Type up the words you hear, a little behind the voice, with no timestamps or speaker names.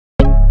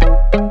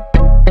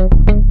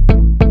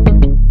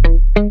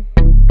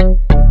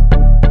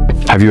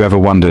Have you ever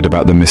wondered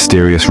about the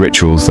mysterious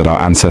rituals that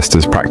our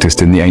ancestors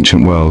practiced in the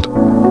ancient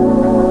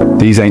world?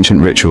 These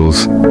ancient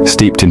rituals,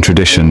 steeped in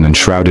tradition and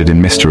shrouded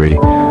in mystery,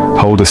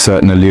 hold a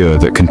certain allure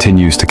that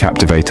continues to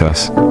captivate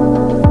us.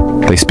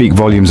 They speak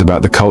volumes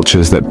about the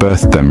cultures that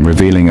birthed them,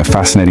 revealing a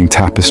fascinating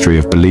tapestry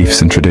of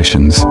beliefs and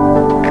traditions.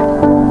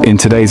 In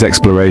today's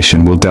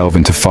exploration, we'll delve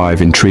into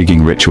 5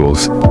 intriguing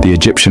rituals: the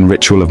Egyptian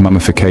ritual of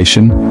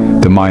mummification,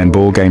 the Mayan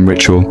ball game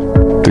ritual,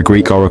 the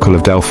Greek oracle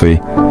of Delphi,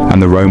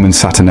 and the Roman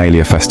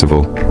Saturnalia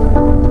festival.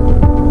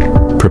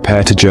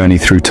 Prepare to journey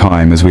through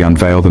time as we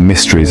unveil the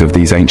mysteries of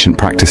these ancient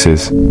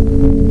practices.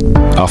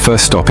 Our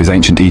first stop is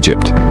ancient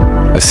Egypt,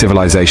 a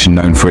civilization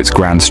known for its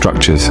grand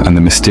structures and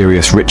the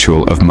mysterious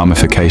ritual of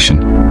mummification.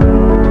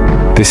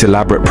 This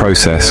elaborate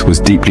process was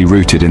deeply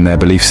rooted in their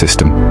belief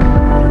system.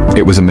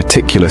 It was a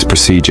meticulous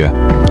procedure,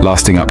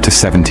 lasting up to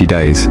 70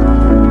 days.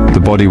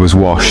 The body was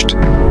washed,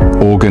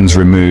 organs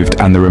removed,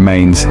 and the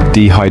remains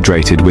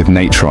dehydrated with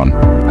natron,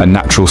 a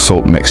natural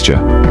salt mixture.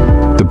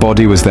 The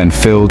body was then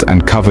filled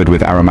and covered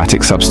with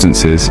aromatic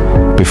substances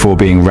before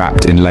being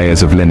wrapped in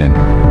layers of linen.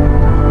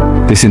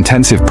 This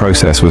intensive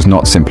process was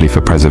not simply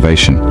for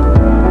preservation.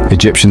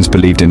 Egyptians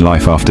believed in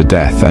life after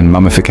death, and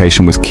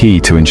mummification was key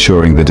to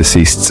ensuring the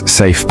deceased's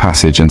safe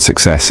passage and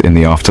success in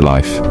the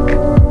afterlife.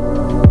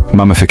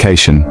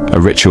 Mummification,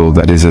 a ritual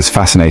that is as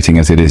fascinating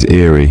as it is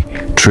eerie,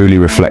 truly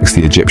reflects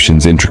the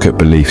Egyptians' intricate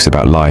beliefs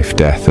about life,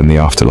 death, and the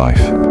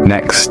afterlife.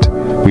 Next,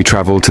 we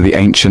travel to the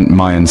ancient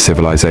Mayan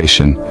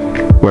civilization,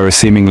 where a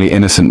seemingly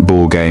innocent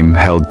ball game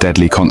held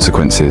deadly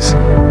consequences.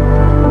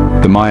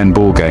 The Mayan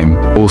ball game,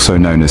 also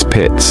known as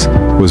pits,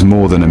 was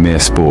more than a mere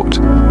sport.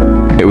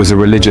 It was a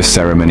religious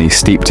ceremony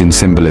steeped in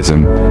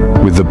symbolism,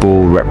 with the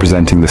ball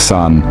representing the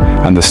sun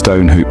and the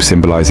stone hoop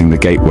symbolizing the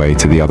gateway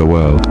to the other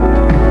world.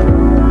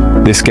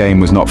 This game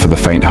was not for the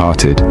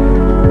faint-hearted.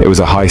 It was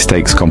a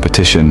high-stakes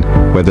competition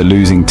where the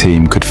losing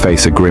team could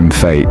face a grim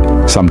fate,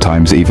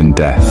 sometimes even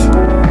death.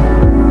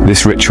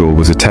 This ritual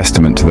was a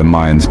testament to the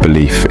Mayans'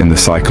 belief in the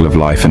cycle of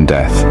life and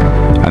death,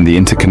 and the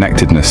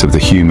interconnectedness of the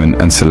human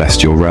and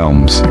celestial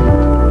realms.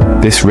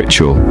 This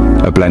ritual,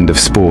 a blend of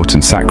sport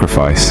and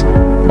sacrifice,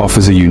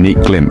 offers a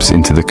unique glimpse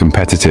into the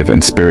competitive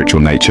and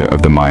spiritual nature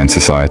of the Mayan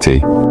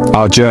society.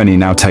 Our journey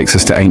now takes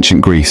us to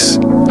ancient Greece,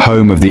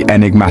 home of the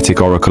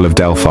enigmatic oracle of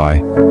Delphi.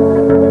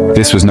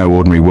 This was no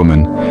ordinary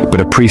woman,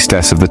 but a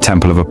priestess of the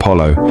Temple of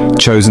Apollo,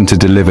 chosen to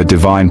deliver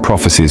divine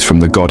prophecies from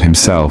the god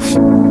himself.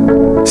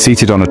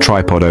 Seated on a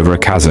tripod over a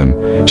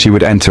chasm, she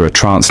would enter a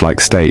trance-like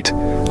state,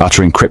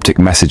 uttering cryptic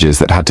messages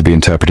that had to be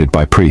interpreted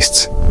by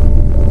priests.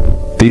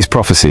 These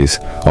prophecies,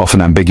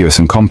 often ambiguous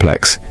and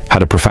complex,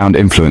 had a profound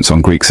influence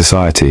on Greek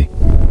society.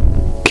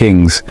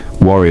 Kings,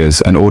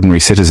 warriors, and ordinary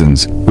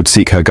citizens would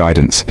seek her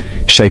guidance,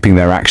 shaping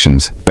their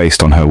actions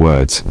based on her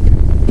words.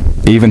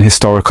 Even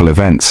historical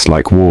events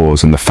like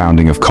wars and the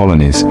founding of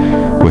colonies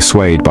were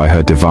swayed by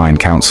her divine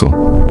counsel.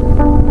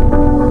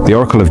 The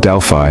Oracle of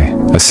Delphi,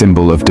 a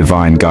symbol of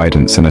divine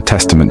guidance and a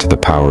testament to the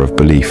power of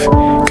belief,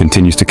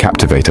 continues to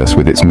captivate us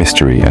with its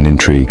mystery and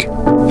intrigue.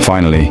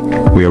 Finally,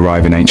 we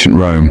arrive in ancient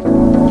Rome,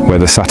 where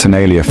the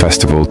Saturnalia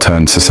festival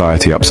turned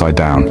society upside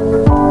down.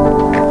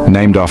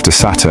 Named after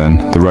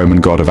Saturn, the Roman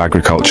god of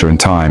agriculture and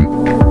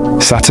time,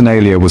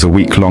 Saturnalia was a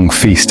week-long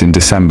feast in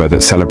December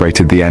that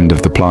celebrated the end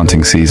of the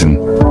planting season.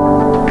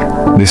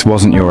 This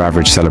wasn't your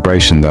average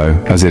celebration, though,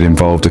 as it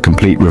involved a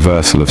complete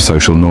reversal of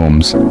social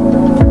norms.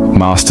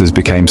 Masters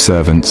became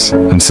servants,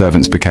 and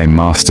servants became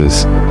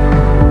masters.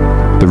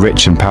 The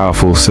rich and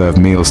powerful served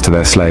meals to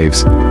their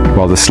slaves,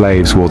 while the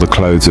slaves wore the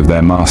clothes of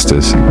their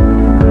masters.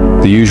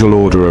 The usual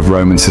order of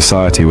Roman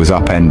society was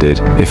upended,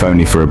 if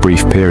only for a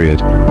brief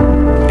period.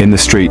 In the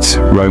streets,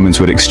 Romans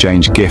would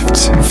exchange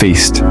gifts,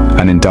 feast,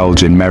 and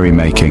indulge in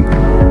merrymaking.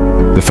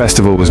 The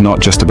festival was not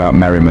just about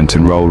merriment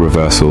and role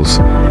reversals.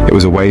 It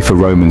was a way for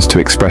Romans to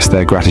express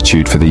their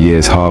gratitude for the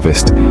year's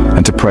harvest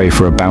and to pray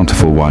for a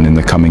bountiful one in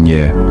the coming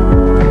year.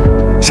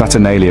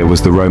 Saturnalia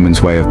was the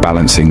Romans' way of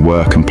balancing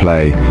work and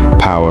play,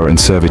 power and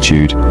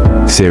servitude,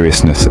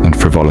 seriousness and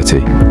frivolity.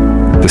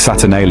 The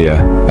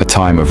Saturnalia, a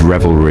time of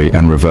revelry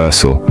and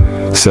reversal,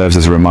 serves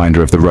as a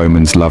reminder of the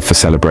Romans' love for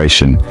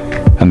celebration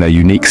and their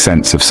unique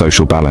sense of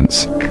social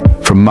balance.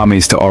 From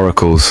mummies to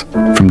oracles,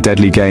 from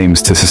deadly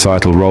games to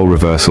societal role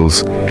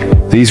reversals,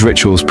 these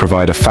rituals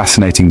provide a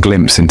fascinating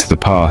glimpse into the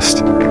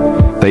past.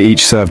 They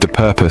each served a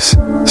purpose,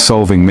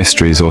 solving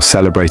mysteries or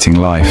celebrating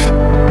life.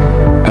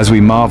 As we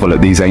marvel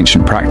at these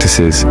ancient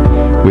practices,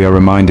 we are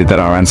reminded that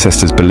our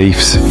ancestors'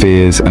 beliefs,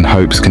 fears, and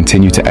hopes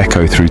continue to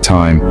echo through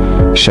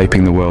time,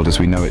 shaping the world as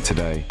we know it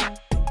today.